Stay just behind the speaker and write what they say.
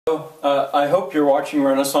I hope you're watching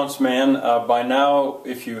Renaissance Man. By now,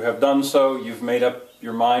 if you have done so, you've made up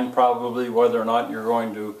your mind probably whether or not you're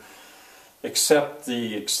going to accept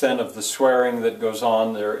the extent of the swearing that goes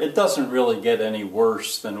on there. It doesn't really get any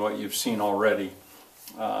worse than what you've seen already.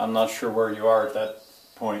 I'm not sure where you are at that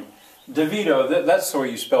point. DeVito, that's the way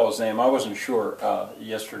you spell his name. I wasn't sure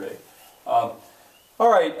yesterday. All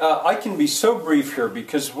right, I can be so brief here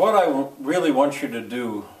because what I really want you to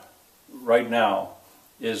do right now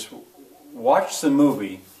is watch the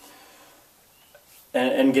movie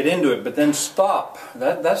and get into it, but then stop.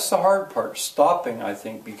 That's the hard part, stopping, I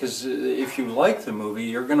think, because if you like the movie,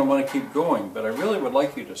 you're going to want to keep going, but I really would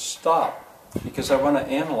like you to stop because I want to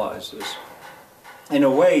analyze this. In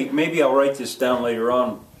a way, maybe I'll write this down later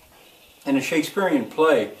on. In a Shakespearean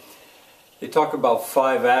play, they talk about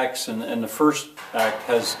 5 acts, and the first act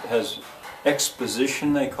has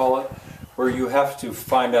exposition, they call it, where you have to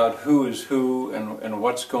find out who is who and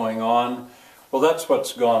what's going on. Well, that's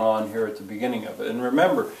what's gone on here at the beginning of it. And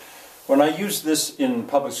remember, when I used this in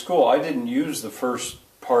public school, I didn't use the first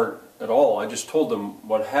part at all. I just told them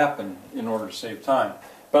what happened in order to save time.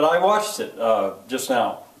 But I watched it just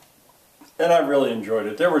now, and I really enjoyed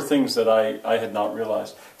it. There were things that I had not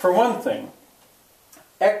realized. For one thing,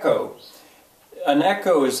 echo. An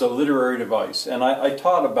echo is a literary device, and I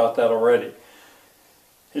taught about that already.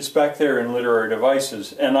 It's back there in Literary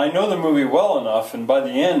Devices, and I know the movie well enough, and by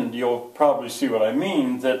the end you'll probably see what I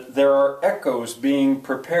mean, that there are echoes being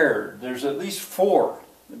prepared. There's at least 4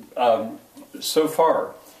 so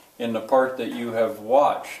far in the part that you have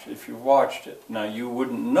watched, if you watched it. Now you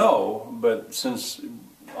wouldn't know, but since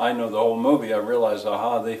I know the whole movie, I realize,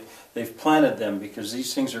 aha, they've planted them because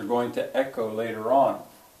these things are going to echo later on.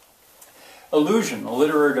 Allusion, a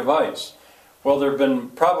literary device. Well, there have been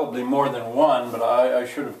probably more than one, but I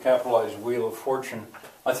should have capitalized Wheel of Fortune.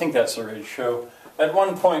 I think that's the right show. At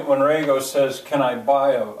one point when Rago says, "Can I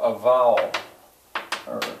buy a vowel?"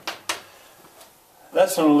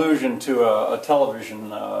 That's an allusion to a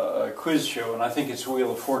television quiz show, and I think it's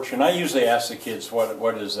Wheel of Fortune. I usually ask the kids,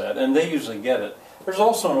 what is that? And they usually get it. There's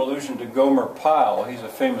also an allusion to Gomer Pyle. He's a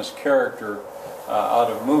famous character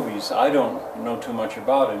out of movies. I don't know too much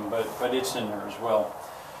about him, but it's in there as well.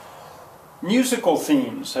 Musical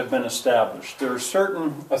themes have been established. There are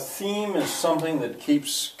a theme is something that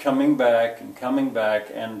keeps coming back,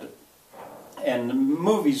 and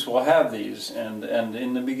movies will have these, and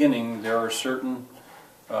in the beginning there are certain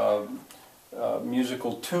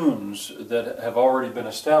musical tunes that have already been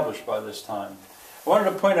established by this time. I wanted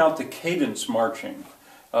to point out the cadence marching.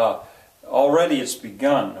 Already it's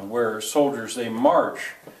begun, where soldiers, they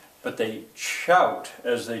march, but they shout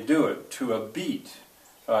as they do it to a beat.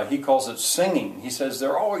 He calls it singing. He says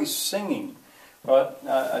they're always singing. But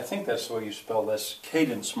I think that's the way you spell this,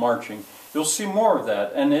 cadence marching. You'll see more of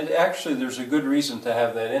that, and actually there's a good reason to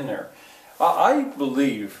have that in there. I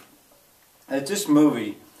believe that this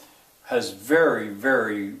movie has very,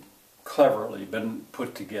 very cleverly been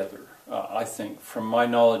put together, I think, from my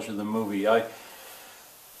knowledge of the movie. I've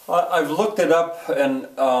looked it up and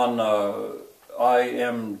on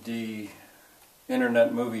IMDb,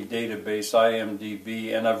 Internet Movie Database,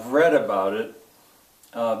 IMDb, and I've read about it,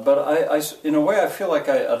 but in a way I feel like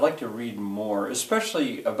I'd like to read more,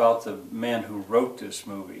 especially about the man who wrote this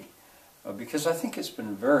movie, because I think it's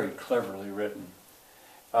been very cleverly written.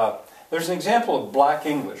 There's an example of black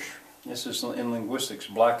English. This is in linguistics,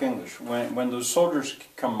 black English. When those soldiers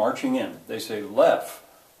come marching in, they say left,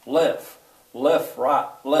 left, left, right,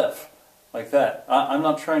 left, like that. I'm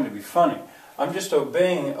not trying to be funny. I'm just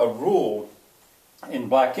obeying a rule in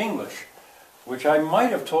black English, which I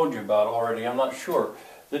might have told you about already, I'm not sure,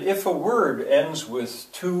 that if a word ends with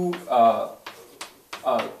 2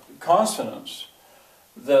 consonants,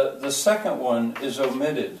 the second one is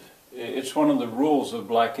omitted. It's one of the rules of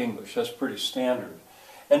black English. That's pretty standard.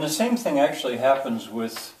 And the same thing actually happens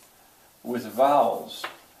with vowels.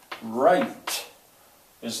 Right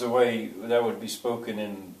is the way that would be spoken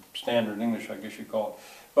in standard English, I guess you call it.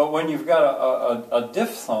 But when you've got a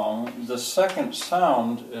diphthong, the second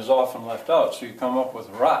sound is often left out, so you come up with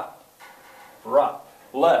rat, rat,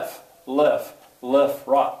 left, left, left,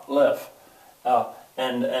 rat, left,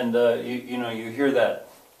 you hear that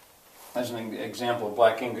as an example of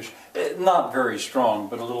black English. Not very strong,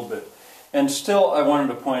 but a little bit. And still, I wanted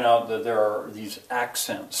to point out that there are these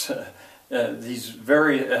accents. These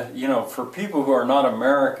very, for people who are not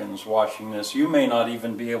Americans watching this, you may not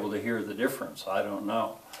even be able to hear the difference. I don't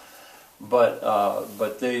know. But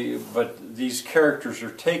these characters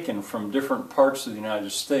are taken from different parts of the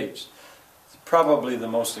United States. Probably the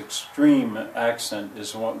most extreme accent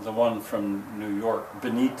is the one from New York,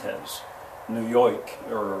 Benitez. New York,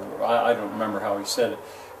 or I don't remember how he said it,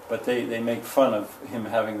 but they make fun of him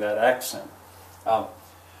having that accent.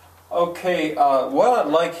 Okay, what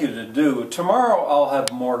I'd like you to do, tomorrow I'll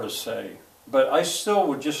have more to say, but I still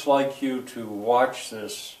would just like you to watch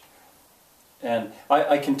this. And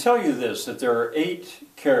I can tell you this, that there are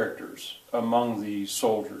 8 characters among the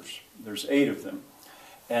soldiers. There's 8 of them.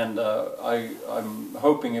 And I'm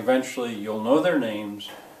hoping eventually you'll know their names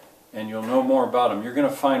and you'll know more about them. You're going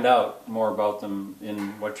to find out more about them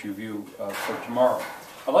in what you view for tomorrow.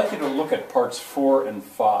 I'd like you to look at parts 4 and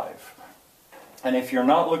 5. And if you're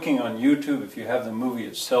not looking on YouTube, if you have the movie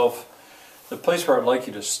itself, the place where I'd like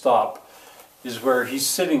you to stop is where he's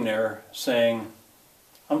sitting there saying,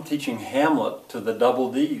 I'm teaching Hamlet to the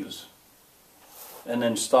double D's. And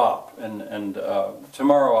then stop. And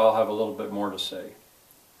tomorrow I'll have a little bit more to say.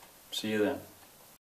 See you then.